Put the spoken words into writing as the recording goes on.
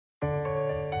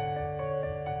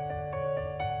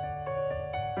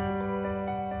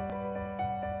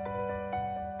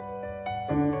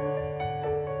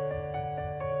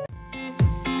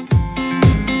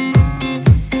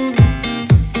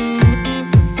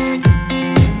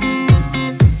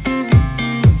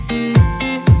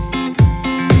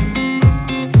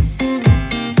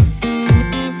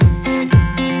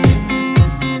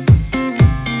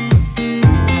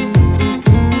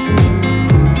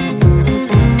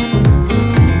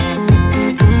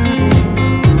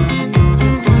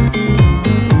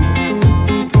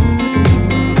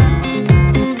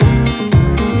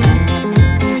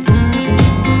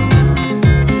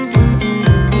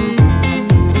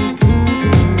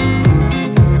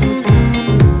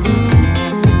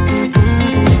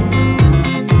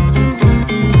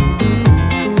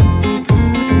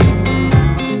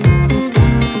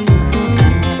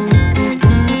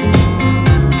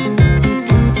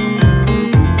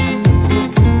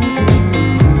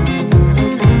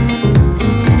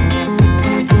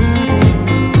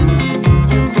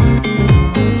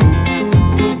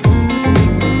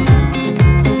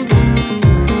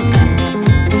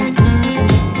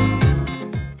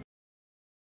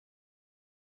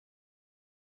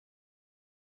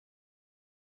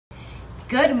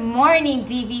Good morning,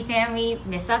 DV family.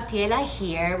 Miss Abdiela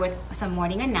here with some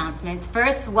morning announcements.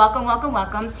 First,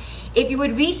 welcome. If you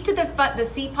would reach to the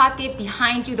seat pocket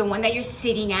behind you, the one that you're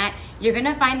sitting at, you're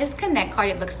gonna find this Connect card.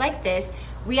 It looks like this.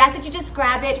 We ask that you just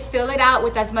grab it, fill it out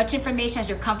with as much information as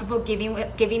you're comfortable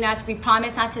giving us. We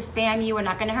promise not to spam you. We're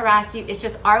not gonna harass you. It's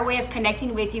just our way of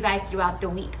connecting with you guys throughout the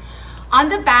week. On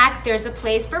the back, there's a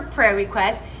place for prayer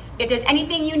requests. If there's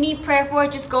anything you need prayer for,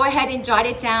 just go ahead and jot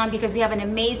it down because we have an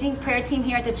amazing prayer team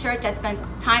here at the church that spends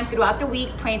time throughout the week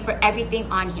praying for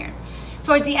everything on here.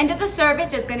 Towards the end of the service,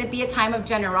 there's going to be a time of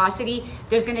generosity.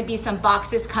 There's going to be some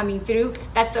boxes coming through.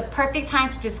 That's the perfect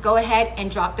time to just go ahead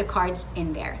and drop the cards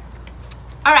in there.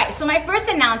 All right, so my first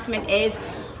announcement is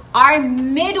our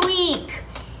midweek.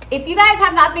 If you guys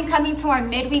have not been coming to our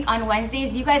midweek on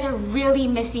Wednesdays, you guys are really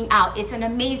missing out. It's an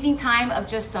amazing time of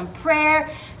just some prayer,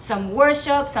 some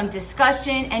worship, some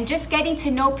discussion, and just getting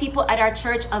to know people at our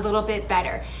church a little bit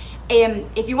better.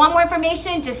 If you want more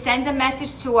information, just send a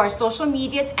message to our social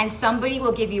medias and somebody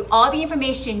will give you all the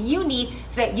information you need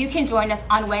so that you can join us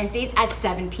on Wednesdays at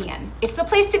 7 p.m. It's the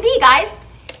place to be, guys.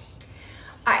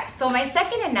 All right, so my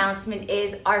second announcement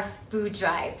is our food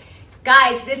drive.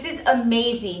 Guys, this is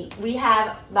amazing. We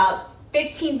have about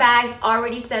 15 bags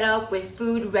already set up with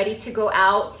food ready to go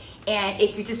out. And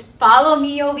if you just follow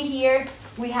me over here,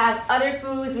 we have other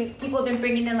foods. People have been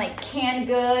bringing in like canned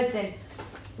goods, and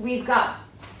we've got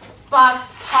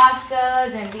boxed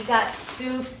pastas, and we got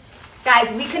soups.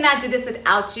 Guys, we could not do this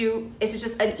without you. This is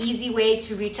just an easy way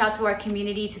to reach out to our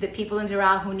community, to the people in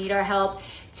Doral who need our help,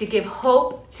 to give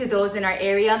hope to those in our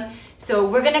area. So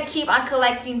we're gonna keep on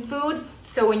collecting food.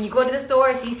 So when you go to the store,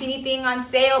 if you see anything on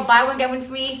sale, buy one, get one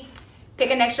free,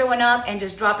 pick an extra one up and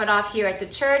just drop it off here at the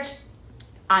church.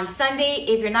 On Sunday,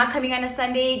 if you're not coming on a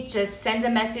Sunday, just send a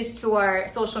message to our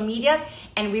social media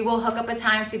and we will hook up a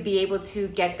time to be able to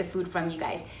get the food from you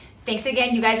guys. Thanks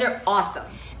again, you guys are awesome.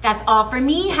 That's all for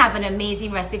me. Have an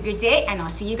amazing rest of your day and I'll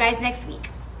see you guys next week.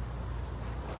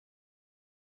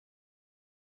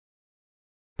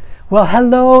 Well,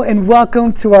 hello and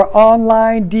welcome to our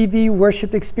online DV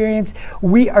worship experience.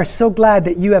 We are so glad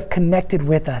that you have connected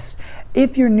with us.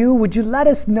 If you're new, would you let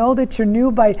us know that you're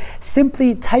new by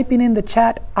simply typing in the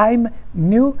chat, "I'm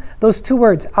new"? Those two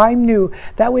words, "I'm new."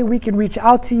 That way we can reach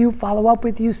out to you, follow up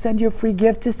with you, send you a free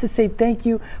gift just to say thank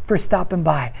you for stopping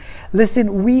by.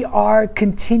 Listen, we are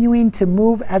continuing to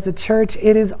move as a church.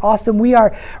 It is awesome. We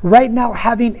are right now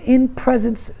having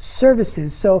in-presence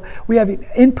services. So we have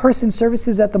in-person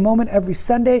services at the moment every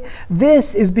Sunday.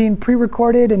 This is being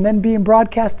pre-recorded and then being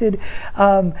broadcasted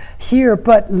here.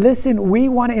 But listen, we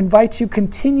want to invite you,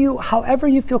 continue however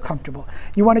you feel comfortable.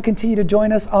 You want to continue to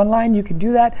join us online, you can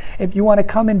do that. If you want to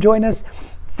come and join us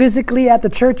physically at the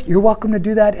church, you're welcome to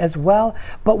do that as well.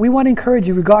 But we want to encourage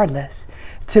you regardless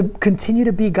to continue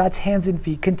to be God's hands and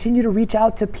feet. Continue to reach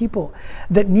out to people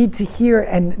that need to hear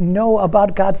and know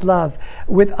about God's love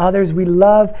with others. We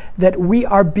love that we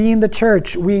are being the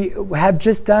church. We have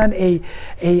just done a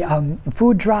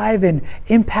food drive and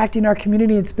impacting our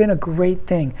community. It's been a great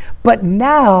thing. But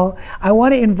now I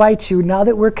want to invite you, now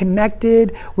that we're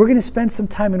connected, we're going to spend some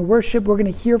time in worship. We're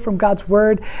going to hear from God's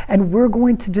word and we're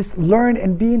going to just learn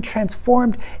and being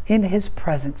transformed in his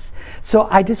presence. So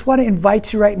I just want to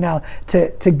invite you right now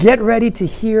to get ready to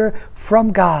hear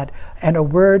from God and a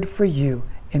word for you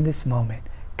in this moment.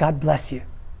 God bless you.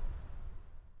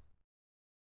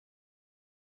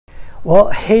 Well,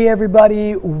 hey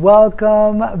everybody,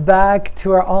 welcome back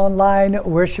to our online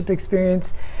worship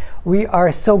experience. We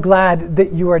are so glad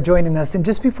that you are joining us. And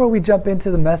just before we jump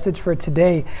into the message for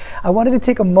today, I wanted to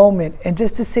take a moment and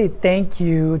just to say thank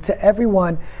you to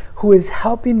everyone who is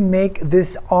helping make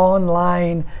this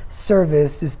online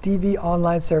service, this DV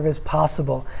online service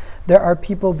possible. There are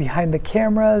people behind the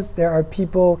cameras, there are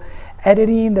people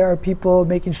editing, there are people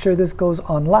making sure this goes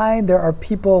online, there are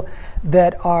people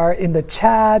that are in the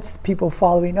chats, people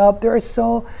following up. There are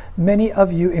so many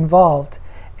of you involved.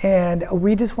 And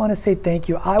we just want to say thank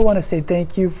you. I want to say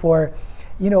thank you for,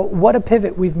 what a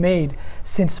pivot we've made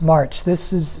since March.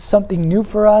 This is something new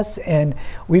for us and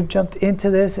we've jumped into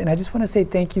this. And I just want to say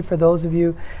thank you for those of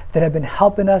you that have been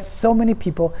helping us. So many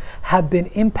people have been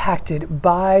impacted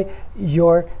by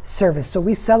your service. So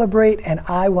we celebrate and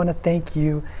I want to thank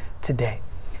you today.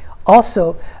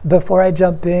 Also, before I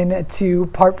jump in to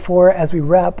part 4 as we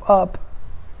wrap up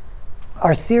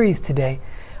our series today,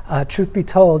 truth be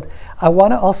told, I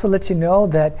want to also let you know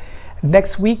that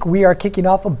next week we are kicking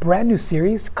off a brand new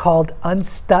series called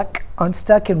Unstuck.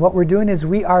 And what we're doing is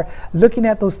we are looking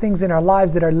at those things in our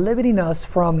lives that are limiting us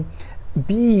from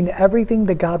being everything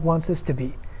that God wants us to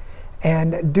be.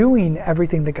 and doing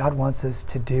everything that God wants us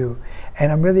to do.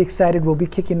 And I'm really excited. We'll be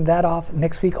kicking that off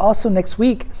next week. Also next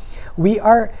week, we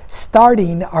are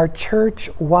starting our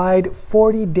church-wide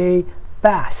 40-day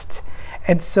fast.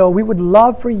 And so we would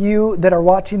love for you that are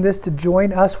watching this to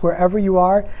join us wherever you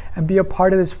are and be a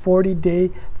part of this 40-day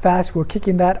fast. We're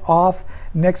kicking that off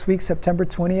next week, September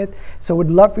 20th. So we'd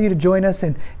love for you to join us.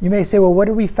 And you may say, well, what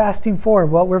are we fasting for?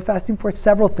 Well, we're fasting for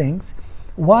several things.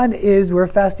 One is we're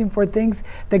fasting for things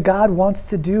that God wants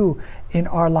to do in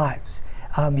our lives.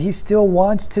 He still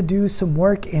wants to do some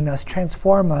work in us,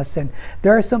 transform us. And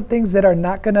there are some things that are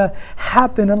not going to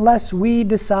happen unless we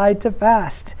decide to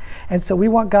fast. And so we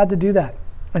want God to do that.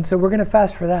 And so we're going to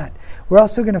fast for that. We're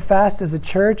also going to fast as a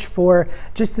church for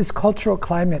just this cultural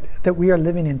climate that we are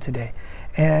living in today.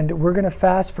 And we're going to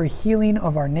fast for healing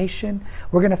of our nation.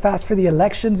 We're going to fast for the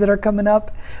elections that are coming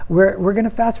up. We're going to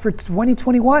fast for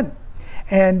 2021.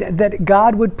 And that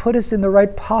God would put us in the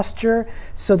right posture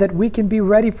so that we can be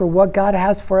ready for what God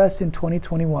has for us in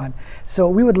 2021. So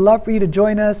we would love for you to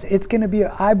join us. It's going to be,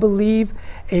 I believe,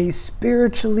 a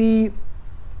spiritually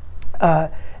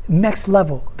next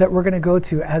level that we're going to go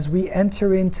to as we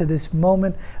enter into this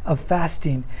moment of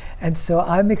fasting. And so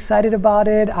I'm excited about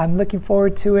it. I'm looking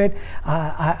forward to it.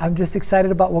 I'm just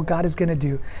excited about what God is going to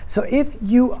do. So if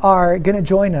you are going to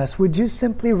join us, would you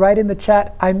simply write in the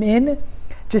chat, I'm in?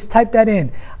 Just type that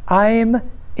in. I'm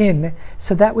in.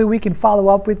 So that way we can follow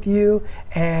up with you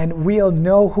and we'll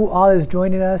know who all is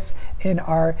joining us in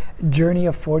our journey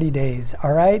of 40 days.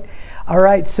 All right? All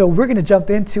right. So we're going to jump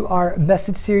into our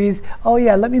message series. Oh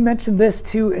yeah, let me mention this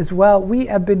too as well. We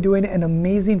have been doing an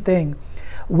amazing thing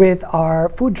with our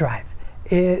food drive.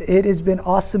 It has been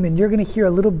awesome, and you're going to hear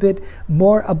a little bit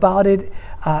more about it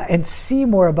and see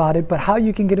more about it, but how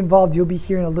you can get involved, you'll be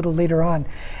hearing a little later on,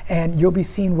 and you'll be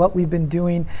seeing what we've been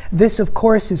doing. This, of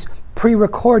course, is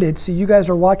pre-recorded, so you guys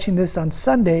are watching this on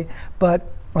Sunday,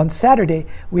 but on Saturday,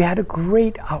 we had a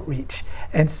great outreach,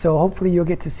 and so hopefully you'll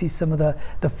get to see some of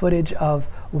the footage of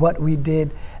what we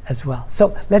did as well.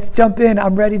 So let's jump in.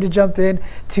 I'm ready to jump in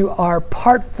to our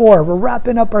part 4. We're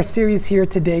wrapping up our series here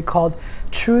today called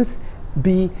Truth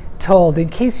Be Told. In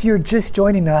case you're just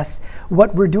joining us,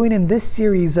 what we're doing in this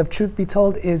series of Truth Be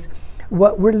Told is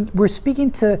what we're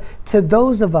speaking to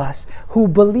those of us who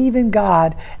believe in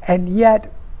God, and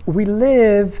yet we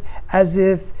live as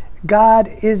if God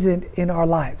isn't in our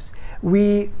lives.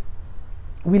 We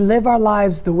live our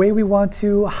lives the way we want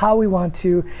to, how we want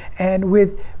to, and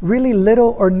with really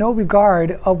little or no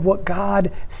regard of what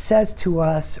God says to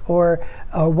us or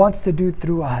wants to do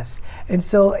through us. And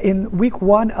so in week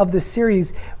 1 of the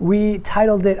series, we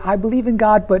titled it, I believe in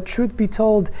God, but truth be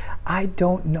told, I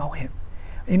don't know him.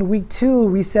 In week 2,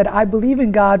 we said, I believe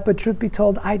in God, but truth be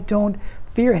told, I don't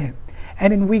fear him.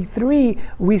 And in week 3,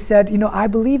 we said, I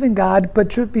believe in God,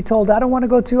 but truth be told, I don't want to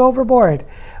go too overboard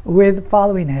with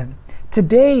following him.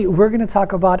 Today, we're going to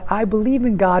talk about, I believe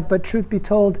in God, but truth be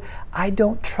told, I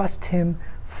don't trust him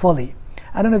fully.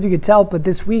 I don't know if you could tell, but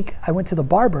this week I went to the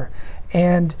barber.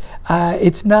 And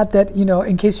it's not that,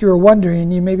 in case you were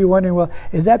wondering, you may be wondering, well,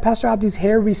 is that Pastor Abdi's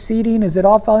hair receding? Is it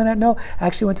all falling out? No, I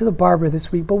actually went to the barber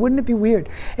this week. But wouldn't it be weird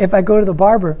if I go to the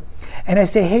barber and I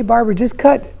say, hey, barber, just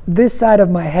cut this side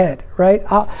of my head, right?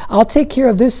 I'll take care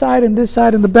of this side and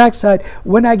the back side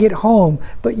when I get home.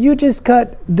 But you just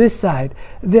cut this side.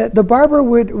 The barber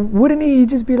wouldn't he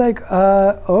just be like,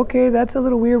 okay, that's a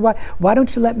little weird. Why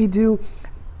don't you let me do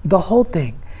the whole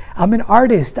thing? I'm an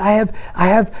artist. I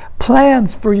have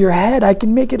plans for your head. I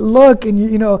can make it look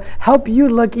and help you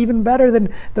look even better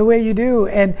than the way you do.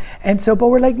 And so, but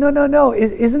we're like, no.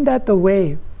 Isn't that the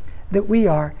way that we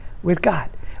are with God?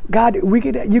 God,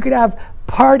 you could have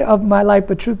part of my life,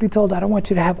 but truth be told, I don't want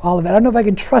you to have all of it. I don't know if I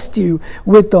can trust you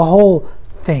with the whole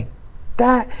thing.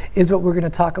 That is what we're going to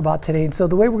talk about today. And so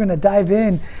the way we're going to dive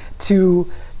in to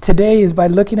today is by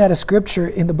looking at a scripture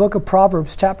in the book of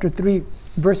Proverbs, chapter 3,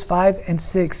 verse 5 and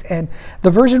 6. And the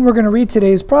version we're going to read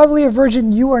today is probably a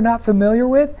version you are not familiar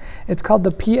with. It's called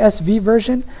the PSV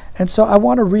version. And so I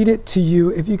want to read it to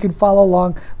you. If you can follow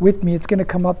along with me, it's going to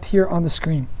come up here on the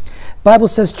screen. Bible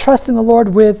says, trust in the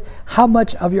Lord with how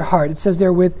much of your heart? It says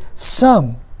there, with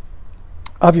some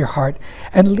of your heart,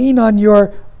 and lean on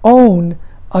your own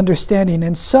understanding,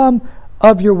 and some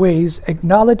of your ways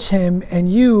acknowledge him,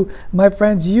 and you, my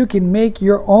friends, you can make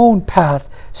your own path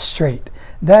straight.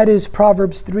 That is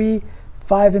Proverbs 3,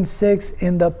 5, and 6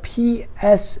 in the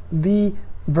PSV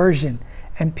version.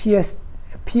 And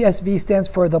PSV stands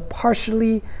for the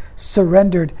partially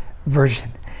surrendered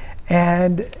version.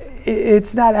 And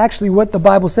it's not actually what the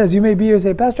Bible says. You may be here and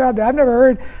say, Pastor Abdi, I've never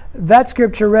heard that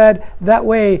scripture read that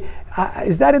way.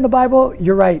 Is that in the Bible?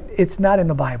 You're right, it's not in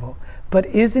the Bible. But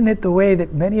isn't it the way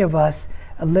that many of us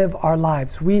live our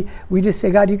lives? We just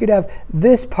say, God, you could have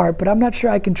this part, but I'm not sure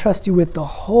I can trust you with the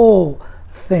whole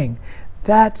thing.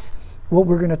 That's what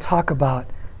we're going to talk about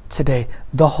today,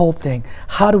 the whole thing.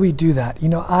 How do we do that? You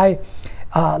know,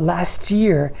 last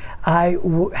year, I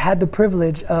had the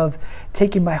privilege of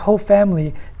taking my whole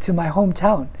family to my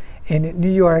hometown in New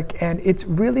York, and it's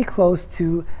really close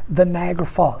to the Niagara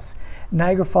Falls.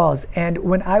 Niagara Falls. And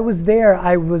when I was there,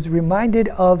 I was reminded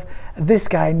of this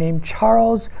guy named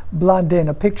Charles Blondin.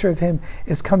 A picture of him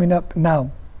is coming up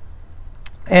now.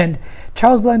 And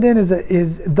Charles Blondin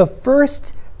is the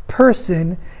first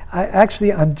person,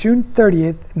 actually on June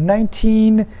 30th,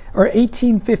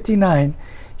 1859,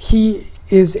 he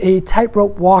is a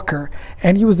tightrope walker,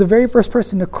 and he was the very first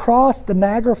person to cross the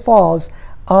Niagara Falls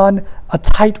on a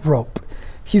tightrope.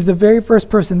 He's the very first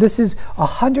person. This is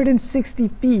 160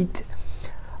 feet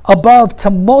above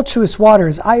tumultuous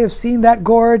waters. I have seen that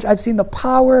gorge. I've seen the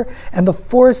power and the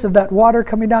force of that water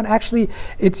coming down. Actually,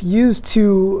 it's used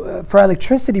for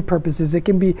electricity purposes. It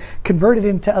can be converted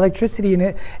into electricity,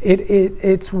 and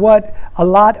it's what a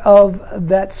lot of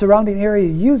that surrounding area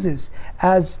uses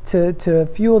as to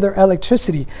fuel their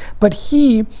electricity. But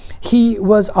he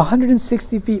was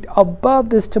 160 feet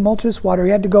above this tumultuous water.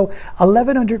 He had to go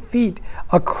 1,100 feet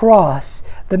across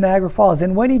the Niagara Falls.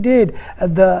 And when he did,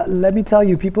 let me tell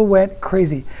you, people went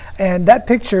crazy. And that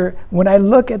picture, when I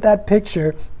look at that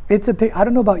picture, I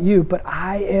don't know about you, but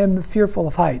I am fearful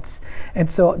of heights. And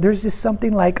so there's just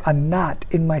something like a knot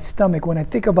in my stomach when I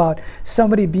think about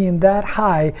somebody being that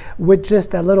high with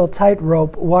just that little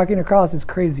tightrope walking across. Is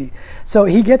crazy. So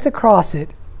he gets across it.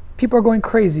 People are going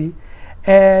crazy.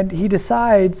 And he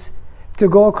decides to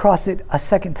go across it a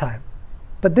second time.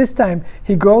 But this time,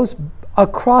 he goes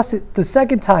across it the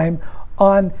second time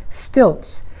on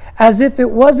stilts. As if it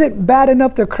wasn't bad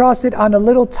enough to cross it on a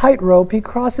little tightrope, he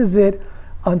crosses it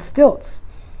on stilts.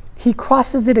 He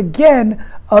crosses it again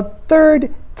a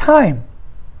third time.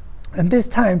 And this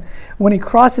time, when he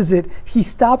crosses it, he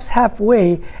stops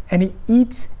halfway and he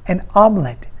eats an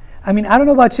omelet. I mean, I don't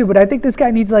know about you, but I think this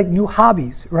guy needs like new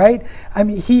hobbies, right? I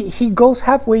mean, he goes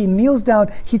halfway, he kneels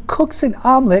down, he cooks an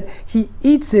omelet, he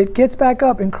eats it, gets back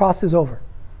up and crosses over.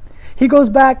 He goes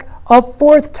back a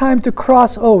fourth time to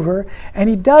cross over, and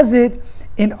he does it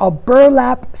in a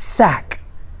burlap sack,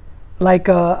 like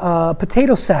a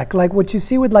potato sack, like what you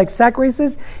see with like sack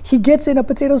races. He gets in a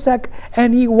potato sack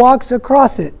and he walks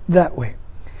across it that way.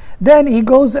 Then he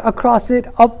goes across it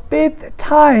a fifth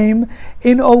time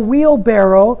in a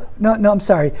wheelbarrow,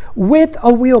 with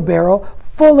a wheelbarrow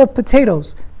full of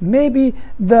potatoes. Maybe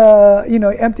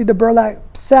emptied the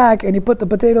burlap sack and he put the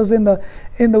potatoes in the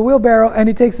wheelbarrow, and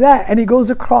he takes that and he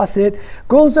goes across it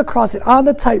on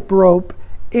the tightrope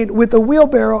with a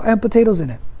wheelbarrow and potatoes in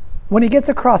it. When he gets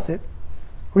across it,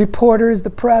 reporters,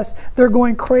 the press, they're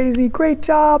going crazy. Great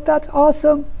job, that's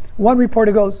awesome. One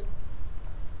reporter goes,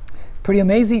 pretty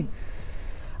amazing.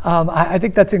 I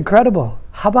think that's incredible.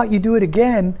 How about you do it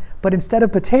again, but instead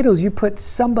of potatoes, you put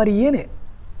somebody in it?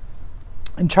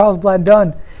 And Charles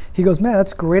Blondin, he goes, man,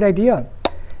 that's a great idea.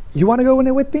 You want to go in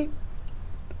it with me?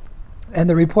 And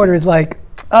the reporter is like,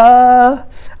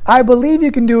 I believe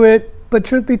you can do it, but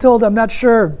truth be told, I'm not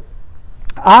sure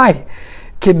I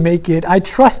can make it. I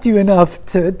trust you enough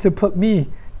to put me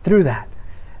through that.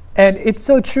 And it's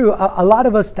so true. A lot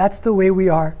of us, that's the way we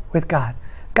are with God.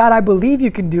 God, I believe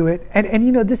you can do it. And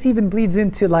this even bleeds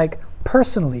into like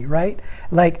personally, right?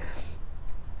 Like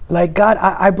God,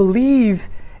 I believe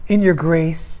in your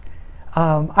grace.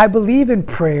 I believe in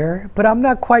prayer, but I'm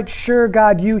not quite sure,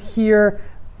 God, you hear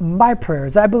my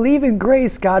prayers. I believe in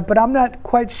grace, God, but I'm not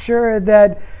quite sure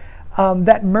that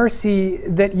that mercy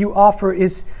that you offer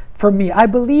is for me. I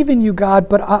believe in you, God,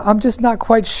 but I'm just not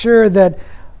quite sure that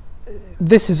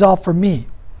this is all for me.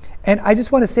 And I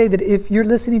just want to say that if you're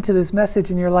listening to this message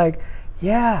and you're like,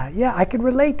 yeah, I can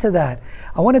relate to that,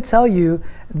 I want to tell you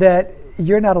that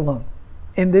you're not alone.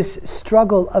 In this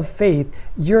struggle of faith,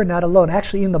 you're not alone.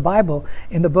 Actually, in the Bible,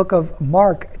 in the book of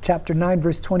Mark, chapter 9,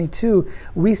 verse 22,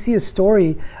 we see a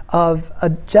story of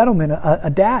a gentleman, a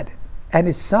dad, and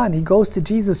his son. He goes to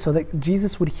Jesus so that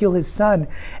Jesus would heal his son,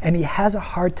 and he has a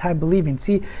hard time believing.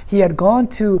 See, he had gone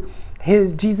to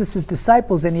Jesus'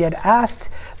 disciples, and he had asked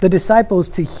the disciples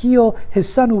to heal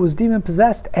his son who was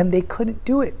demon-possessed, and they couldn't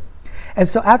do it. And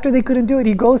so after they couldn't do it,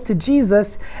 he goes to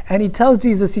Jesus and he tells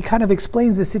Jesus, he kind of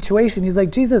explains the situation. He's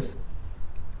like, Jesus,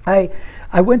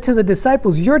 I went to the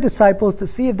disciples, your disciples, to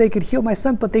see if they could heal my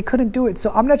son, but they couldn't do it.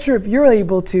 So I'm not sure if you're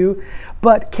able to,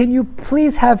 but can you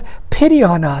please have pity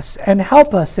on us and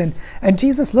help us?" And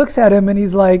Jesus looks at him and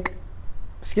he's like,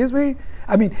 "Excuse me?"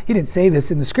 I mean, he didn't say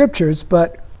this in the scriptures,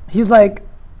 but he's like,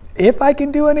 "If I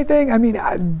can do anything? I mean,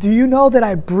 do you know that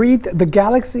I breathed the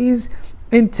galaxies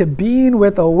into being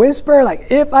with a whisper? Like,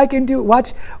 if I can do,"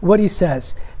 watch what he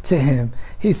says to him.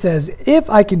 He says, "If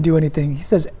I can do anything," he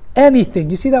says, anything.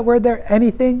 You see that word there?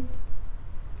 Anything?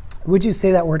 Would you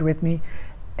say that word with me?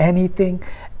 Anything.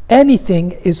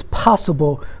 Anything is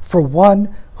possible for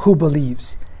one who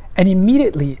believes. And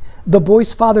immediately the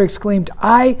boy's father exclaimed,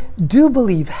 "I do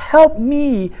believe. Help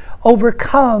me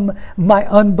overcome my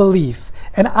unbelief."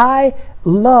 And I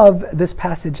love this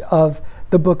passage of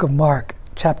the book of Mark,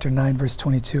 chapter 9, verse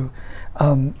 22.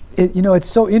 It's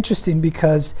so interesting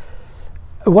because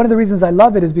one of the reasons I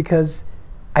love it is because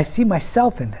I see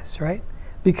myself in this, right?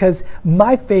 Because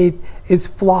my faith is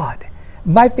flawed.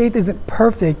 My faith isn't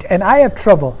perfect, and I have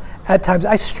trouble at times.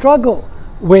 I struggle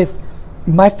with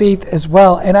my faith as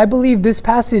well. And I believe this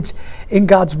passage in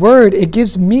God's word, it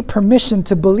gives me permission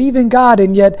to believe in God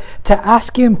and yet to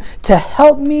ask him to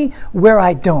help me where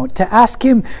I don't, to ask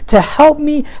him to help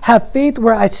me have faith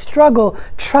where I struggle,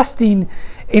 trusting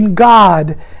in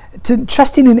God, to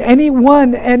trusting in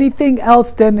anything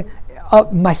else than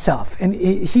myself. And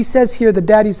he says here, the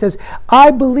daddy says,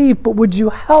 "I believe, but would you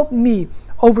help me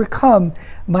overcome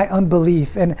my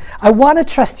unbelief? And I want to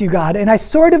trust you, God, and I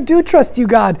sort of do trust you,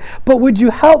 God, but would you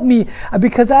help me?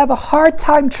 Because I have a hard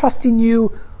time trusting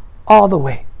you all the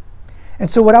way." And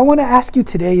so what I want to ask you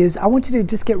today is, I want you to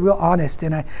just get real honest,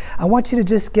 and I want you to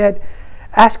just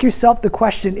ask yourself the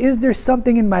question, is there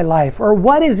something in my life, or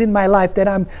what is in my life that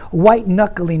I'm white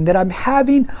knuckling, that I'm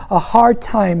having a hard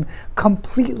time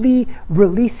completely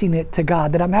releasing it to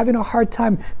God, that I'm having a hard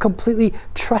time completely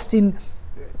trusting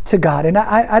to God? And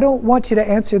I don't want you to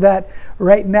answer that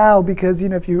right now, because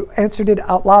if you answered it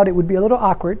out loud, it would be a little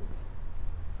awkward.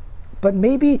 But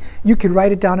maybe you could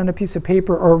write it down on a piece of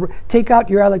paper, or take out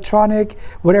your electronic,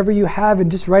 whatever you have, and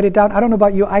just write it down. I don't know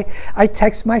about you. I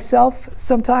text myself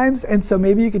sometimes, and so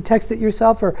maybe you could text it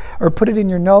yourself or put it in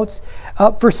your notes.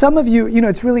 For some of you,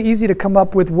 it's really easy to come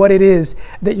up with what it is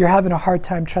that you're having a hard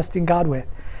time trusting God with.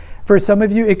 For some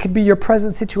of you, it could be your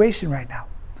present situation right now.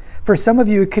 For some of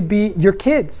you, it could be your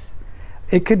kids.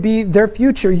 It could be their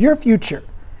future, your future.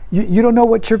 You don't know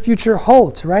what your future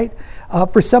holds, right?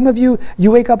 For some of you,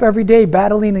 you wake up every day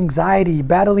battling anxiety,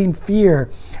 battling fear,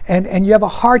 and you have a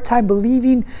hard time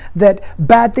believing that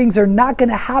bad things are not going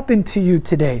to happen to you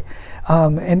today.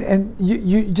 And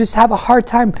you just have a hard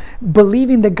time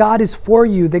believing that God is for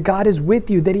you, that God is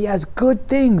with you, that he has good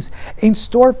things in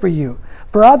store for you.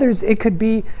 For others, it could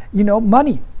be,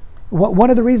 money. One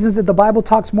of the reasons that the Bible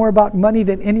talks more about money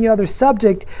than any other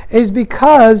subject is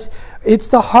because it's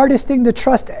the hardest thing to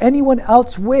trust anyone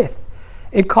else with.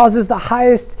 It causes the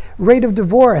highest rate of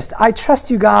divorce. I trust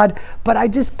you, God, but I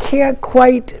just can't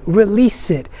quite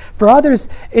release it. For others,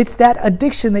 it's that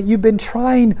addiction that you've been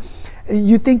trying,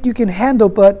 you think you can handle,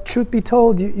 but truth be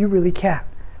told, you really can't.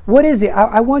 What is it?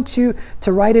 I want you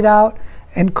to write it out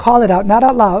and call it out, not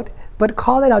out loud, but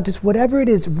call it out, just whatever it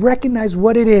is, recognize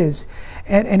what it is.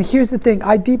 And here's the thing,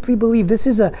 I deeply believe this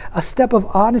is a step of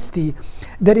honesty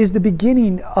that is the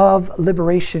beginning of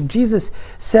liberation. Jesus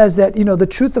says that, the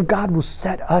truth of God will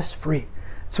set us free.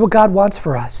 It's what God wants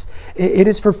for us. It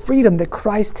is for freedom that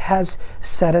Christ has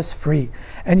set us free.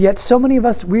 And yet so many of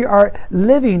us, we are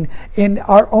living in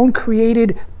our own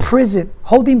created prison,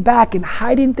 holding back and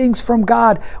hiding things from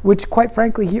God, which quite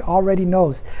frankly, he already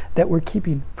knows that we're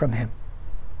keeping from him.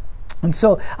 And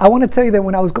so I want to tell you that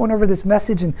when I was going over this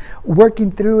message and working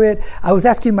through it, I was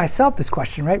asking myself this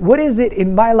question, right? What is it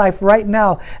in my life right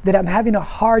now that I'm having a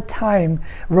hard time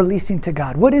releasing to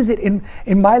God? What is it in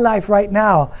my life right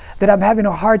now that I'm having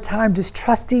a hard time just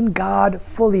trusting God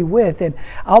fully with? And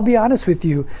I'll be honest with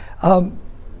you,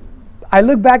 I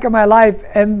look back at my life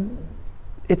and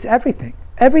it's everything.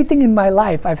 Everything in my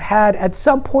life I've had, at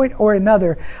some point or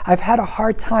another, I've had a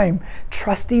hard time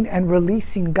trusting and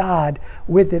releasing God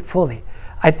with it fully.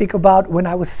 I think about when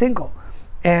I was single,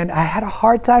 and I had a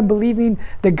hard time believing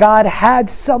that God had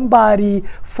somebody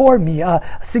for me, a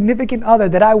significant other,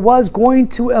 that I was going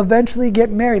to eventually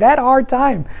get married. I had a hard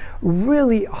time,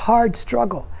 really hard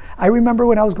struggle. I remember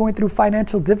when I was going through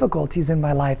financial difficulties in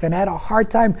my life, and I had a hard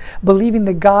time believing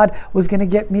that God was going to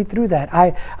get me through that.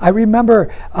 I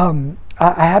remember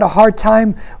I had a hard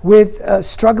time with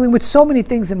struggling with so many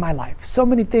things in my life, so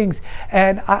many things.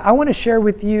 And I want to share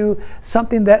with you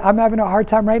something that I'm having a hard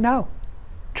time right now,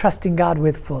 trusting God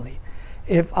with fully.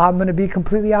 If I'm going to be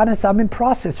completely honest, I'm in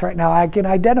process right now. I can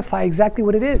identify exactly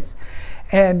what it is.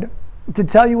 And to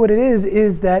tell you what it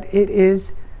is that it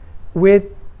is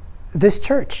with this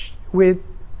church, with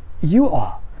you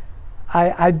all.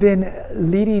 I've been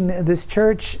leading this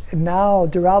church now,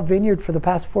 Doral Vineyard, for the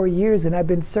past 4 years, and I've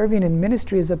been serving in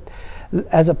ministry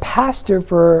as a pastor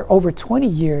for over 20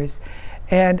 years.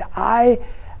 And I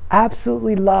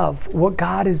absolutely love what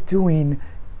God is doing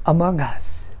among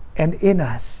us and in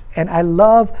us. And I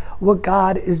love what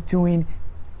God is doing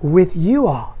with you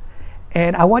all.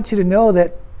 And I want you to know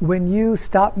that when you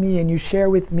stop me and you share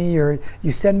with me, or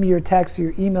you send me your texts or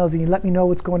your emails and you let me know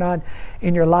what's going on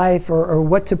in your life, or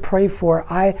what to pray for,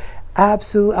 I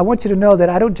want you to know that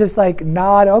I don't just like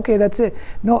nod, okay, that's it.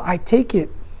 No, I take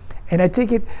it. And I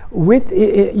take it with,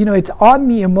 it's on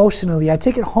me emotionally. I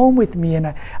take it home with me,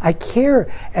 and I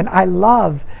care, and I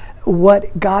love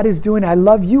what God is doing. I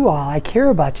love you all. I care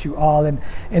about you all.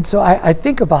 And so I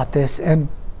think about this, and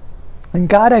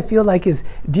God, I feel like, is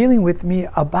dealing with me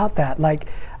about that. Like,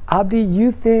 Abdi,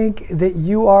 you think that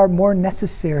you are more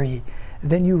necessary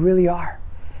than you really are.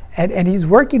 And he's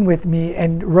working with me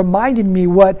and reminding me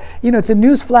what, it's a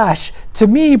news flash to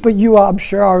me, but you, I'm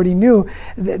sure, already knew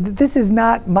that this is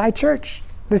not my church.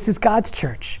 This is God's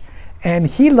church. And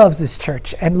he loves this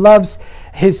church and loves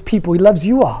his people. He loves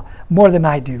you all more than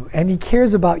I do. And he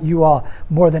cares about you all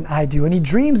more than I do. And he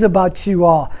dreams about you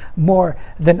all more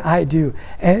than I do.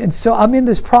 And so I'm in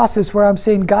this process where I'm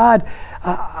saying, God,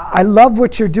 I love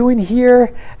what you're doing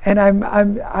here. And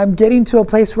I'm getting to a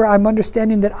place where I'm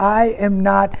understanding that I am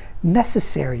not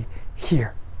necessary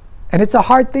here. And it's a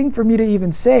hard thing for me to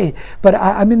even say, but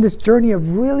I'm in this journey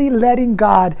of really letting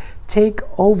God take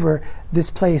over this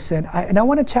place. And I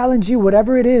want to challenge you,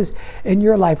 whatever it is in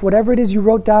your life, whatever it is you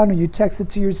wrote down or you texted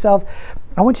to yourself,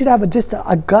 I want you to have just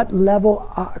a gut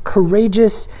level,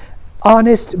 courageous,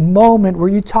 honest moment where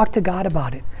you talk to God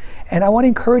about it. And I want to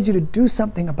encourage you to do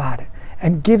something about it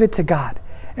and give it to God.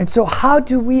 And so how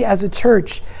do we as a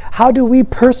church, how do we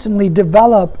personally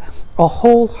develop a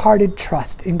wholehearted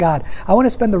trust in God? I want to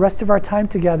spend the rest of our time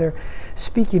together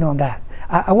speaking on that.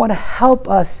 I want to help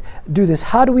us do this.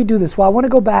 How do we do this? Well, I want to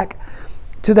go back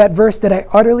to that verse that I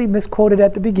utterly misquoted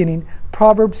at the beginning,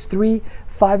 Proverbs 3,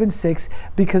 5, and 6,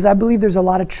 because I believe there's a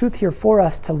lot of truth here for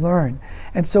us to learn.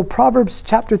 And so Proverbs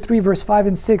chapter 3, verse 5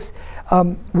 and 6,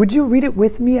 would you read it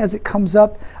with me as it comes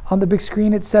up on the big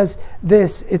screen? It says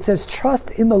this, it says,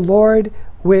 trust in the Lord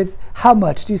with how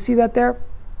much? Do you see that there?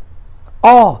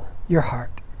 All your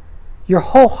heart, your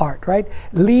whole heart, right?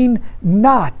 Lean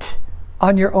not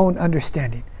on your own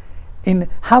understanding. In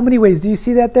how many ways? Do you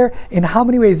see that there? In how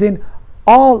many ways? In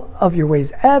all of your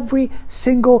ways, every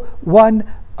single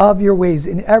one of your ways,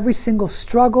 in every single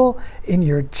struggle, in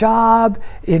your job,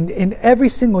 in every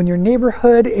single, in your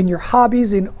neighborhood, in your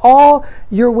hobbies, in all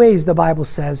your ways, the Bible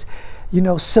says,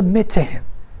 submit to him.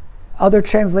 Other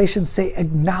translations say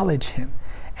acknowledge him,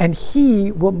 and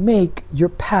he will make your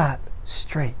path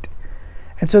straight.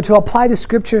 And so to apply the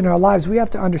scripture in our lives, we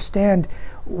have to understand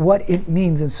what it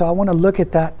means. And so I want to look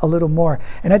at that a little more.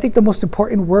 And I think the most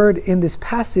important word in this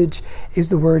passage is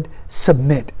the word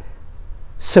submit.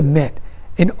 Submit.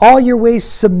 In all your ways,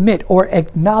 submit or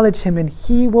acknowledge him, and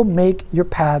he will make your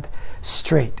path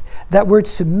straight. That word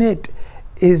submit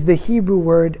is the Hebrew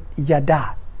word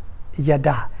yada.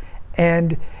 Yada.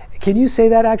 And can you say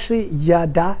that actually?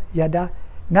 Yada, yada.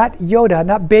 Not Yoda,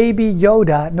 not baby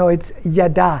Yoda. No, it's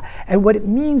yada. And what it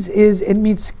means is, it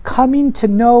means coming to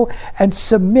know and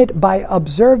submit by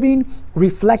observing,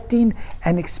 reflecting,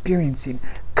 and experiencing.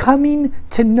 Coming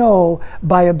to know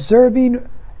by observing,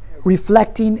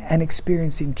 reflecting, and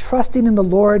experiencing. Trusting in the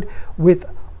Lord with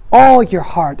all your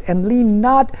heart and lean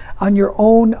not on your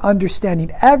own understanding.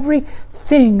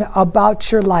 Everything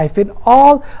about your life, in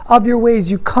all of your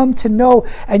ways, you come to know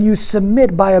and you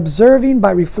submit by observing,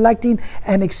 by reflecting,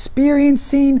 and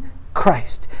experiencing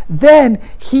Christ. Then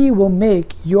he will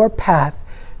make your path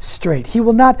straight. He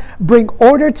will not bring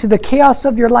order to the chaos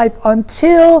of your life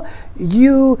until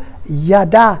you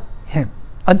yada him,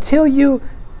 until you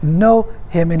know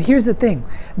him. And here's the thing,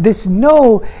 this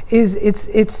know is,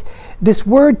 it's this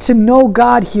word to know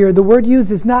God here, the word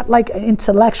used is not like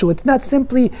intellectual. It's not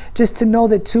simply just to know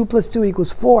that 2 + 2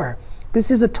 = 4. This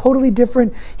is a totally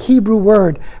different Hebrew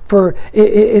word. For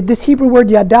this Hebrew word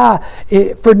yada,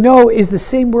 for know, is the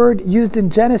same word used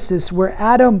in Genesis where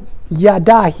Adam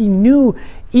yada, he knew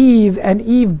Eve, and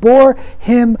Eve bore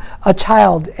him a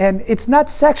child. And it's not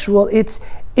sexual, it's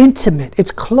intimate,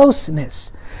 it's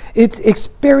closeness. It's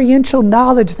experiential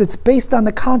knowledge that's based on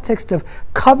the context of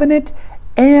covenant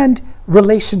and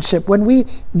relationship. When we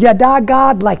yada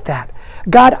God like that,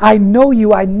 God, I know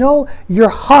you. I know your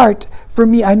heart for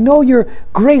me. I know your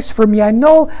grace for me. I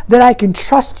know that I can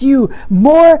trust you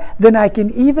more than I can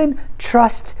even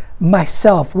trust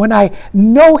myself. When I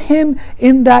know him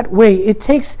in that way, it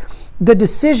takes the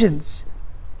decisions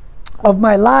of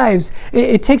my lives.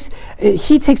 He takes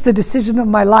the decision of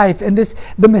my life and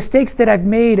the mistakes that I've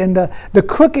made and the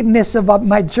crookedness of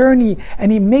my journey,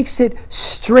 and he makes it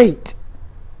straight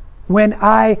when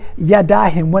I yada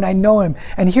him, when I know him.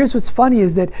 And here's what's funny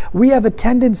is that we have a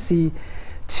tendency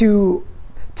to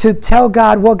tell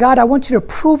God, well, God, I want you to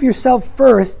prove yourself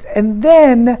first, and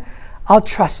then I'll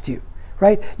trust you.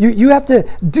 Right? You have to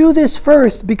do this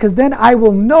first, because then I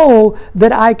will know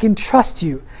that I can trust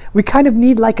you. We kind of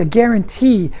need like a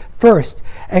guarantee first.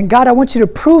 And God, I want you to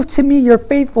prove to me your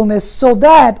faithfulness so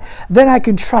that then I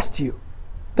can trust you.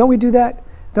 Don't we do that?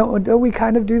 Don't we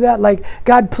kind of do that? Like,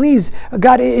 God, please,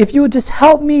 God, if you would just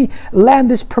help me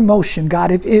land this promotion, God,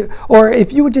 if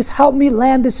you would just help me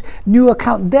land this new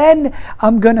account, then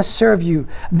I'm going to serve you.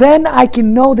 Then I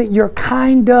can know that you're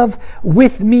kind of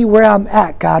with me where I'm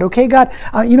at, God. Okay, God,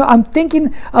 I'm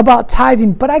thinking about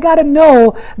tithing, but I got to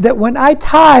know that when I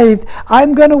tithe,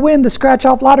 I'm going to win the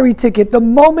scratch-off lottery ticket the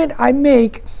moment I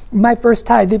make my first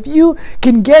tithe. If you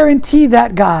can guarantee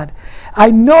that, God, I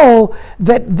know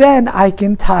that then I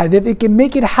can tithe. If it can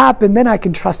make it happen, then I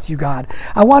can trust you, God.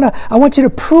 I want you to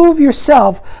prove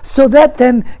yourself so that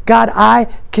then, God, I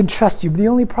can trust you. The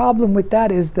only problem with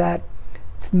that is that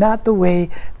it's not the way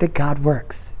that God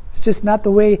works. It's just not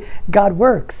the way God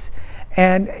works.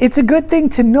 And it's a good thing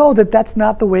to know that that's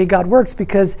not the way God works,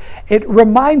 because it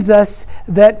reminds us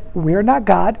that we're not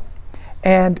God,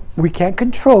 and we can't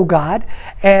control God.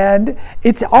 And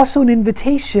it's also an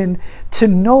invitation to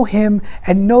know him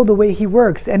and know the way he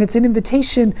works. And it's an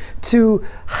invitation to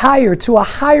a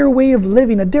higher way of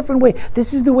living, a different way.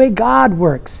 This is the way God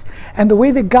works. And the way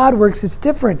that God works is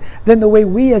different than the way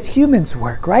we as humans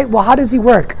work, right? Well, how does he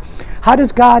work? How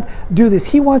does God do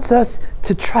this? He wants us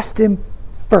to trust him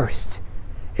first.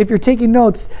 If you're taking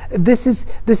notes, this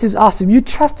is awesome. You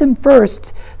trust him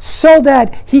first so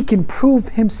that he can prove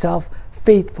himself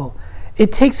faithful.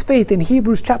 It takes faith. In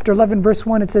Hebrews chapter 11, verse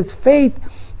 1, it says, faith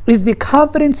is the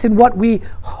confidence in what we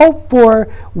hope for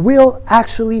will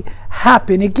actually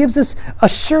happen. It gives us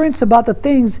assurance about the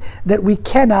things that we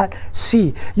cannot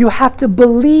see. You have to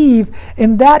believe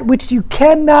in that which you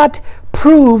cannot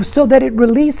prove so that it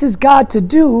releases God to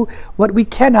do what we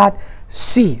cannot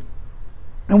see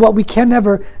and what we can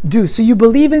never do. So you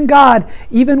believe in God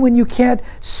even when you can't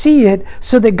see it,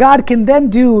 so that God can then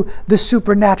do the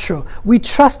supernatural. We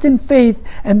trust in faith,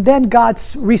 and then God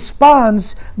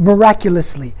responds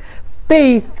miraculously.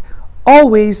 Faith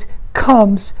always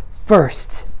comes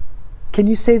first. Can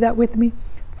you say that with me?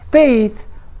 Faith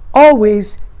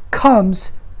always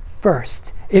comes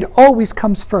first. It always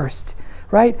comes first.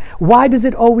 Right? Why does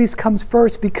it always come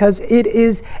first? Because it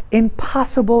is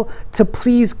impossible to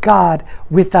please God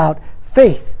without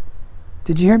faith.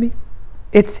 Did you hear me?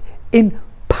 It's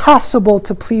impossible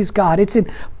to please God. It's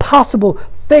impossible.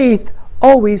 Faith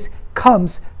always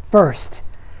comes first.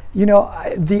 You know,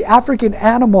 the African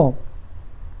animal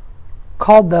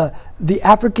called the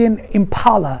African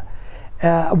impala,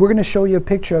 we're going to show you a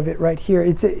picture of it right here.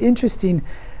 It's an interesting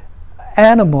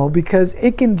animal because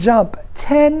it can jump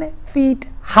 10 feet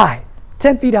high.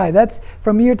 10 feet high. That's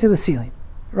from here to the ceiling,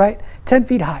 right? 10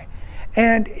 feet high.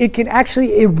 And it can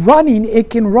actually, it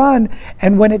can run,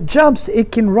 and when it jumps, it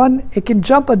can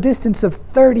jump a distance of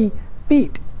 30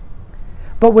 feet.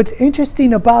 But what's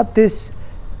interesting about this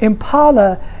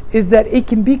impala is that it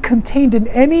can be contained in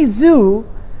any zoo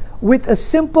with a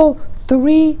simple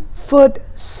 3-foot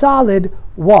solid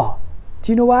wall.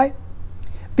 Do you know why?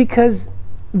 Because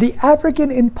the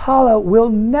African impala will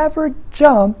never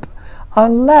jump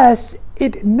unless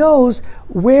it knows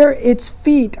where its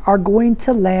feet are going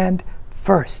to land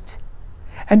first.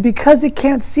 And because it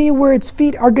can't see where its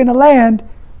feet are going to land,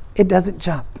 it doesn't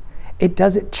jump. It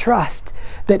doesn't trust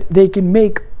that they can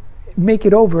make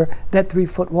it over that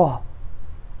 3-foot wall.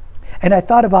 And I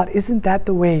thought about, isn't that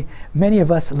the way many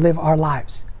of us live our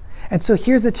lives? And so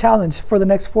here's a challenge for the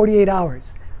next 48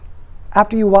 hours.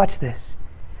 After you watch this,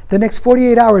 the next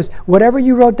 48 hours, whatever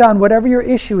you wrote down, whatever your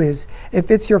issue is,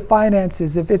 if it's your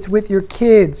finances, if it's with your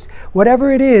kids, whatever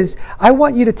it is, I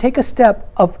want you to take a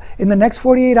step in the next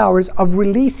 48 hours of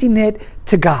releasing it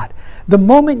to God. The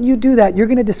moment you do that, you're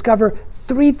going to discover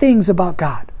 3 things about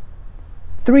God.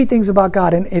 3 things about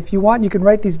God. And if you want, you can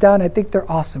write these down. I think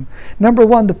they're awesome. Number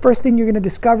 1, the first thing you're going to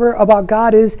discover about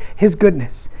God is his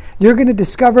goodness. You're going to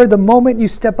discover the moment you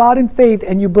step out in faith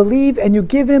and you believe and you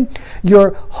give him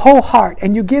your whole heart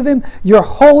and you give him your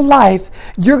whole life,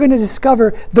 you're going to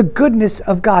discover the goodness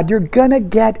of God. You're going to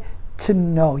get to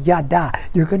know, yada.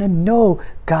 You're going to know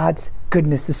God's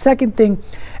goodness. The second thing,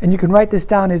 and you can write this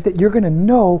down, is that you're going to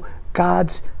know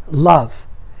God's love.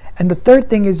 And the third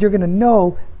thing is you're going to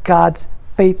know God's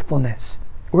faithfulness.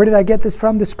 Where did I get this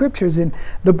from? The scriptures in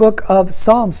the book of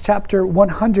Psalms, chapter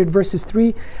 100, verses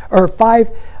 3 through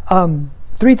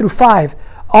 5.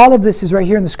 All of this is right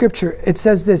here in the scripture. It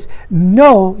says this: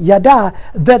 know, yada,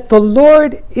 that the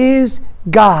Lord is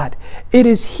God. It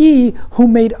is he who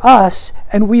made us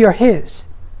and we are his.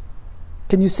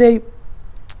 Can you say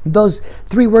those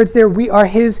 3 words there? We are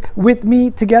his with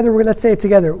me together. Let's say it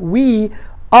together. We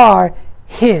are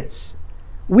his.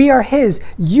 We are his.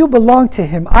 You belong to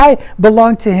him. I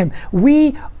belong to him.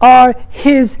 We are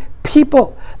his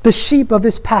people, the sheep of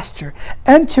his pasture.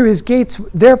 Enter his gates,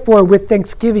 therefore, with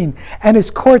thanksgiving, and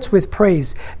his courts with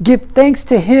praise. Give thanks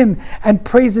to him and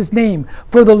praise his name,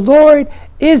 for the Lord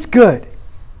is good.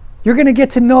 You're going to get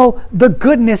to know the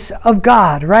goodness of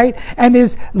God, right? And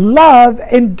his love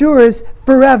endures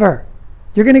forever.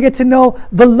 You're going to get to know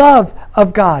the love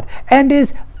of God. And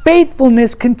his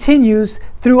faithfulness continues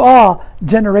through all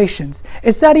generations.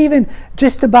 It's not even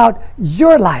just about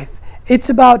your life. It's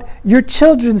about your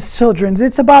children's children's.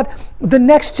 It's about the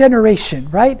next generation,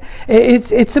 right?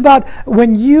 It's about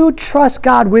when you trust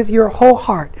God with your whole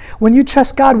heart, when you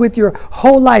trust God with your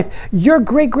whole life, your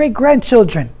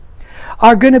great-great-grandchildren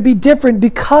are going to be different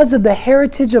because of the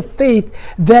heritage of faith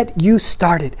that you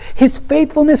started. His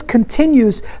faithfulness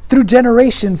continues through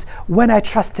generations when I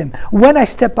trust him, when I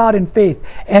step out in faith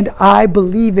and I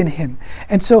believe in him.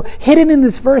 And so hidden in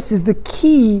this verse is the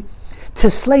key to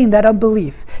slaying that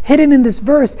unbelief. Hidden in this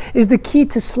verse is the key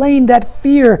to slaying that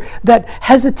fear, that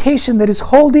hesitation that is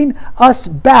holding us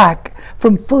back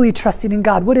from fully trusting in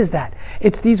God. What is that?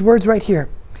 It's these words right here.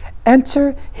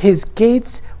 Enter his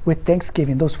gates with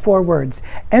thanksgiving. Those 4 words.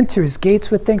 Enter his gates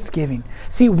with thanksgiving.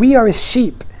 See, we are his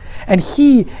sheep, and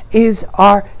he is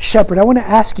our shepherd. I want to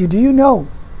ask you, do you know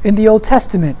in the Old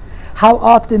Testament how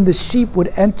often the sheep would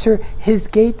enter his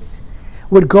gates,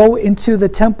 would go into the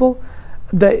temple?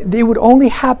 They would only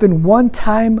happen 1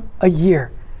 time a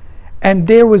year. And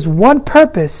there was one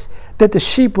purpose that the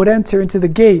sheep would enter into the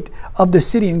gate of the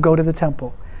city and go to the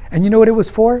temple. And you know what it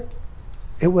was for?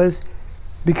 It was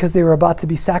because they were about to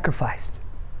be sacrificed.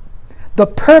 The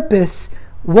purpose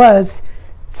was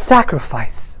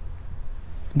sacrifice.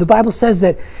 The Bible says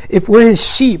that if we're his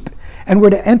sheep and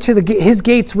we're to enter his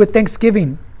gates with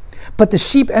thanksgiving, but the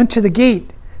sheep enter the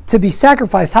gate to be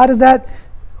sacrificed,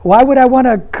 why would I want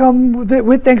to come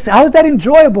with thanksgiving? How is that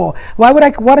enjoyable? Why would I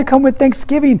want to come with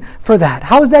thanksgiving for that?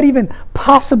 How is that even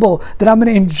possible that I'm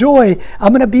going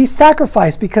to be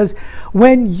sacrificed? Because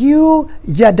when you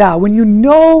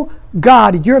know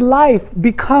God, your life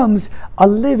becomes a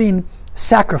living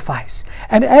sacrifice.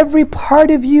 And every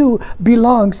part of you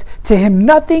belongs to him.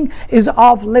 Nothing is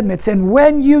off limits. And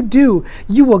when you do,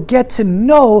 you will get to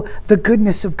know the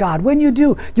goodness of God. When you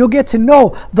do, you'll get to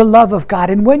know the love of God.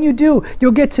 And when you do,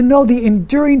 you'll get to know the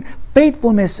enduring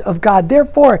faithfulness of God.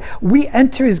 Therefore, we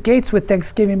enter his gates with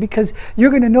thanksgiving because you're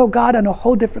going to know God on a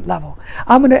whole different level.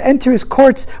 I'm going to enter his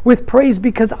courts with praise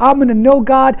because I'm going to know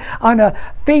God on a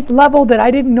faith level that I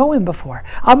didn't know him before.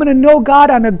 I'm going to know God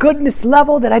on a goodness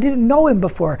level that I didn't know him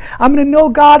before. I'm going to know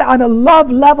God on a love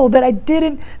level that I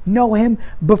didn't know him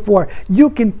before. You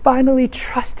can finally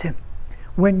trust him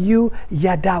when you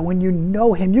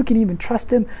know him. You can even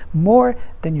trust him more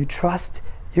than you trust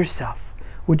yourself.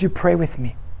 Would you pray with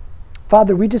me?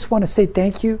 Father, we just want to say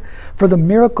thank you for the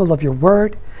miracle of your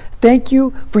word. Thank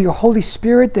you for your Holy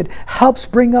Spirit that helps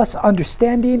bring us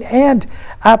understanding and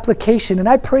application. And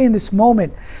I pray in this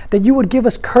moment that you would give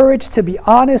us courage to be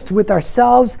honest with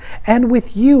ourselves and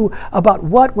with you about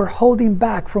what we're holding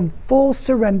back from full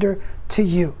surrender to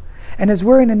you. And as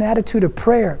we're in an attitude of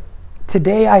prayer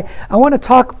today, I want to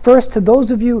talk first to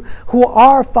those of you who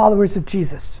are followers of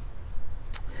Jesus.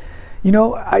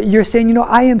 You're saying,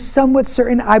 I am somewhat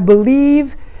certain I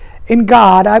believe in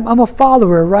God. I'm a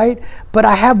follower, right? But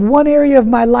I have one area of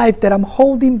my life that I'm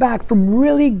holding back from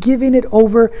really giving it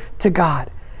over to God.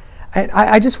 And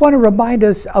I just want to remind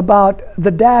us about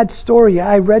the dad's story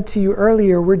I read to you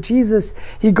earlier, where Jesus,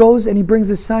 he goes and he brings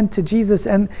his son to Jesus,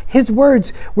 and his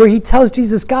words where he tells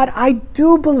Jesus, God, I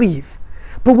do believe,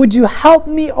 but would you help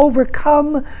me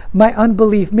overcome my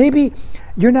unbelief? Maybe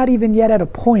you're not even yet at a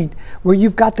point where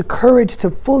you've got the courage to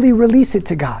fully release it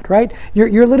to God, right?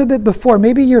 You're a little bit before.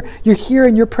 Maybe you're here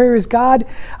and your prayer is, God,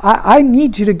 I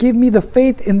need you to give me the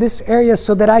faith in this area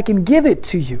so that I can give it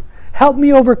to you. Help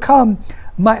me overcome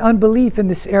my unbelief in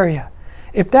this area.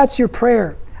 If that's your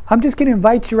prayer, I'm just going to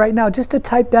invite you right now just to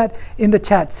type that in the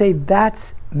chat. Say,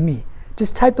 that's me.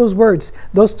 Just type those words,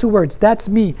 those two words, that's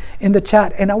me, in the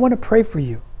chat. And I want to pray for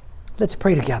you. Let's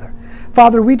pray together.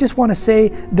 Father, we just want to say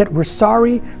that we're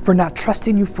sorry for not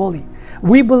trusting you fully.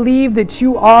 We believe that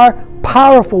you are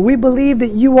powerful. We believe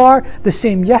that you are the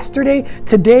same yesterday,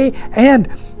 today, and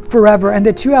forever, and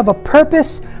that you have a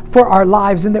purpose for our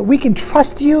lives, and that we can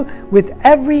trust you with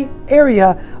every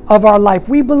area of our life.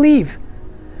 We believe.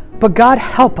 But God,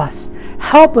 help us.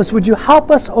 Help us. Would you help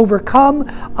us overcome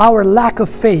our lack of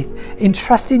faith in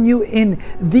trusting you in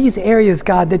these areas,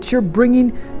 God, that you're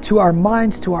bringing to our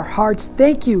minds, to our hearts.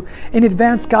 Thank you in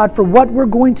advance, God, for what we're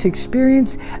going to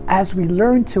experience as we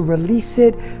learn to release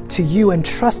it to you and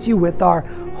trust you with our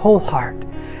whole heart.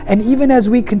 And even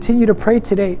as we continue to pray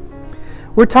today,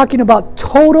 we're talking about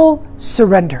total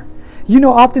surrender. You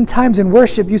know, oftentimes in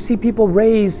worship, you see people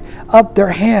raise up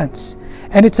their hands.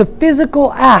 And it's a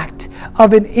physical act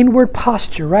of an inward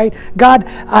posture, right? God,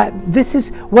 this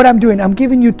is what I'm doing. I'm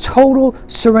giving you total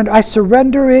surrender. I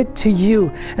surrender it to you.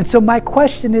 And so my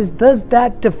question is, does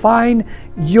that define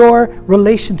your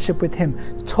relationship with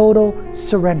Him? Total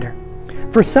surrender.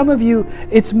 For some of you,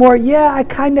 it's more, yeah, I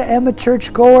kind of am a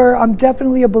church goer. I'm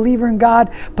definitely a believer in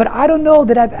God, but I don't know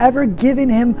that I've ever given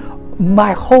Him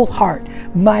my whole heart,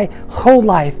 my whole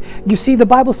life. You see, the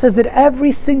Bible says that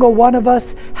every single one of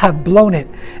us have blown it,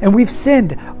 and we've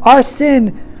sinned. Our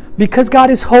sin, because God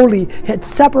is holy, it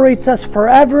separates us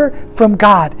forever from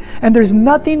God. And there's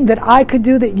nothing that I could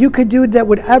do, that you could do, that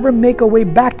would ever make a way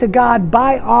back to God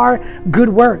by our good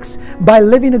works, by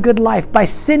living a good life, by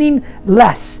sinning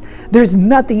less. There's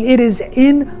nothing. It is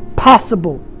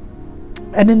impossible.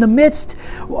 And in the midst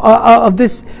of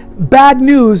this bad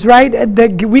news, right,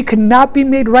 that we could not be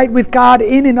made right with God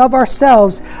in and of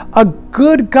ourselves, a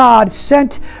good God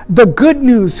sent the good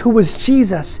news, who was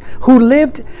Jesus, who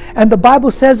lived, and the Bible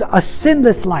says, a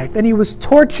sinless life. And He was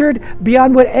tortured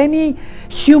beyond what any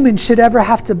human should ever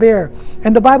have to bear.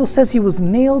 And the Bible says He was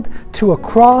nailed to a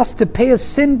cross to pay a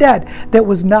sin debt that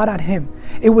was not on Him.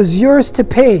 It was yours to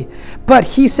pay. But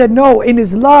He said, no, in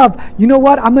His love, you know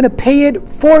what? I'm going to pay it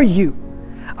for you.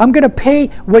 I'm going to pay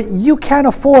what you can't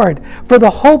afford, for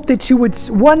the hope that you would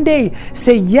one day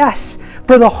say yes,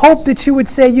 for the hope that you would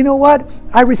say, you know what,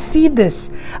 I receive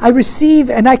this. I receive,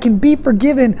 and I can be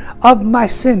forgiven of my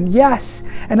sin. Yes.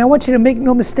 And I want you to make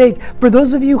no mistake, for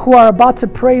those of you who are about to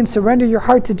pray and surrender your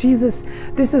heart to Jesus,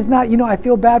 this is not, I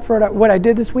feel bad for what I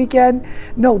did this weekend.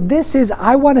 No, this is,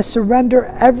 I want to surrender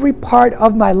every part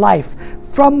of my life.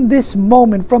 From this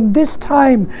moment, from this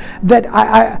time, that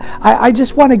I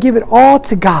just want to give it all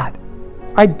to God.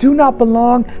 I do not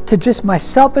belong to just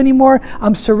myself anymore.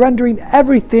 I'm surrendering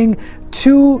everything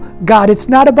to God. It's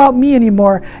not about me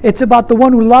anymore. It's about the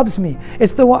one who loves me.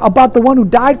 It's about the one who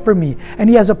died for me, and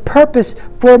He has a purpose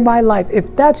for my life.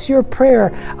 If that's your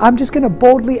prayer, I'm just going to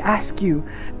boldly ask you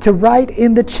to write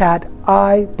in the chat,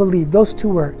 I believe. Those two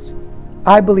words.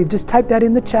 I believe. Just type that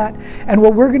in the chat. And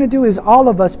what we're going to do is, all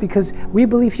of us, because we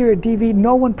believe here at DV,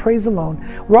 no one prays alone.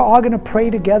 We're all going to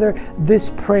pray together this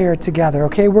prayer together,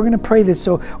 okay? We're going to pray this.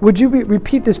 So would you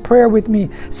repeat this prayer with me?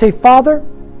 Say, Father,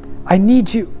 I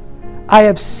need you. I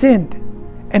have sinned,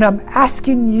 and I'm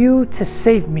asking you to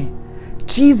save me.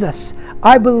 Jesus,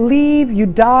 I believe you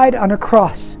died on a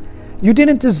cross. You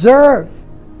didn't deserve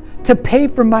to pay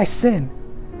for my sin,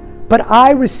 but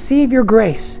I receive your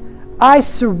grace. I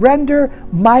surrender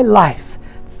my life.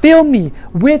 Fill me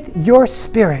with your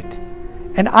Spirit,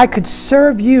 and I could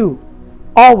serve you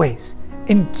always.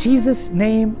 In Jesus'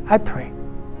 name I pray.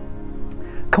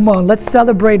 Come on, let's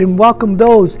celebrate and welcome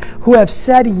those who have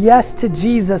said yes to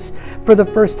Jesus for the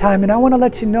first time. And I want to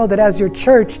let you know that as your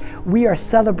church, we are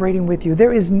celebrating with you.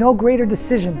 There is no greater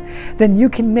decision than you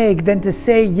can make than to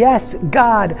say, yes,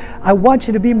 God, I want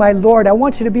you to be my Lord. I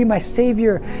want you to be my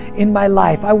Savior in my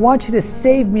life. I want you to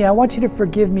save me. I want you to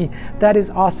forgive me. That is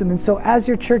awesome. And so as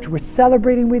your church, we're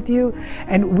celebrating with you,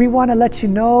 and we want to let you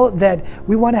know that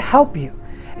we want to help you.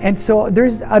 And so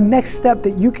there's a next step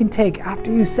that you can take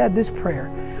after you said this prayer,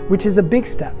 which is a big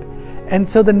step. And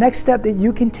so the next step that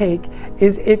you can take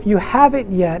is, if you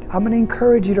haven't yet, I'm going to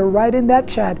encourage you to write in that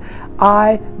chat,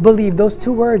 I believe, those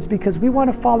two words, because we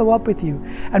want to follow up with you.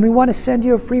 And we want to send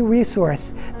you a free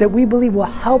resource that we believe will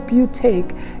help you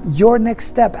take your next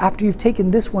step after you've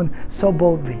taken this one so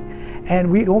boldly. And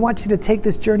we don't want you to take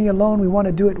this journey alone. We want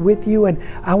to do it with you. And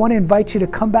I want to invite you to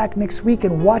come back next week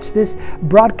and watch this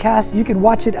broadcast. You can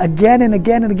watch it again and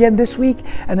again and again this week,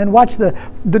 and then watch the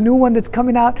new one that's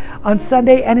coming out on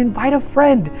Sunday, and invite a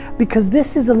friend, because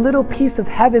this is a little piece of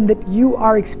heaven that you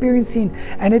are experiencing.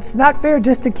 And it's not fair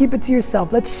just to keep it to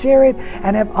yourself. Let's share it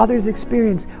and have others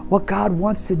experience what God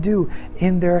wants to do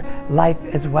in their life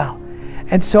as well.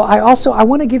 And so I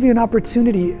want to give you an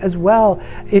opportunity as well.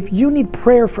 If you need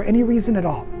prayer for any reason at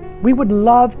all, we would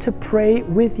love to pray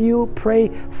with you, pray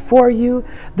for you.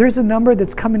 There's a number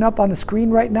that's coming up on the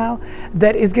screen right now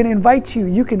that is going to invite you.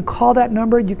 You can call that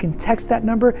number, you can text that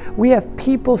number. We have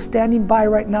people standing by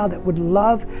right now that would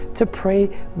love to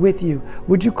pray with you.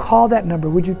 Would you call that number?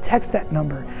 Would you text that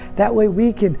number? That way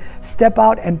we can step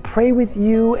out and pray with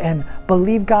you and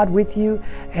believe God with you.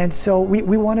 And so we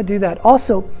want to do that.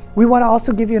 Also, we want to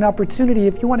also give you an opportunity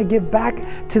if you want to give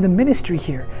back to the ministry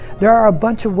here. There are a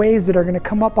bunch of ways that are going to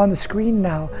come up on the screen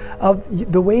now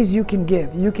of the ways you can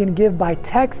give. You can give by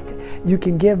text, you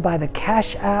can give by the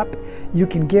Cash App, you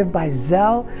can give by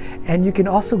Zelle, and you can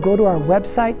also go to our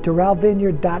website,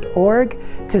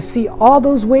 doralvineyard.org, to see all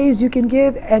those ways you can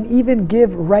give, and even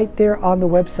give right there on the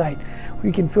website.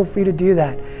 You can feel free to do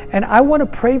that. And I want to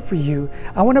pray for you.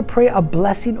 I want to pray a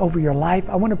blessing over your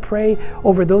life. I want to pray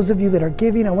over those of you that are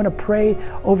giving. I want to pray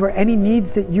over any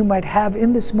needs that you might have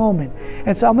in this moment.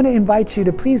 And so I'm going to invite you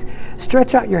to please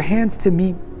stretch out your hands to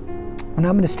me, and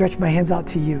I'm going to stretch my hands out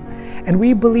to you. And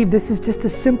we believe this is just a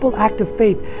simple act of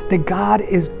faith that God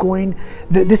is going,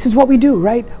 this is what we do,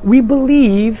 right? We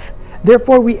believe,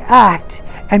 therefore we act,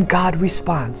 and God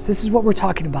responds. This is what we're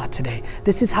talking about today.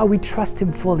 This is how we trust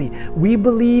Him fully. We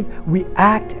believe, we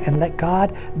act, and let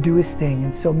God do His thing.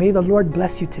 And so may the Lord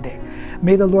bless you today.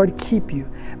 May the Lord keep you.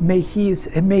 May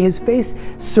His face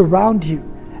surround you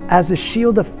as a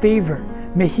shield of favor.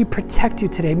 May He protect you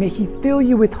today. May He fill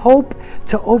you with hope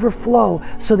to overflow,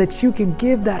 so that you can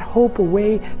give that hope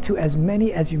away to as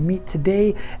many as you meet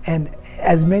today and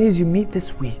as many as you meet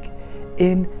this week.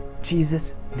 In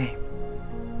Jesus' name,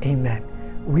 amen.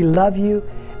 We love you,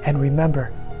 and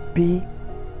remember, be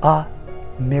a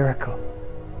miracle.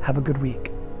 Have a good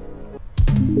week.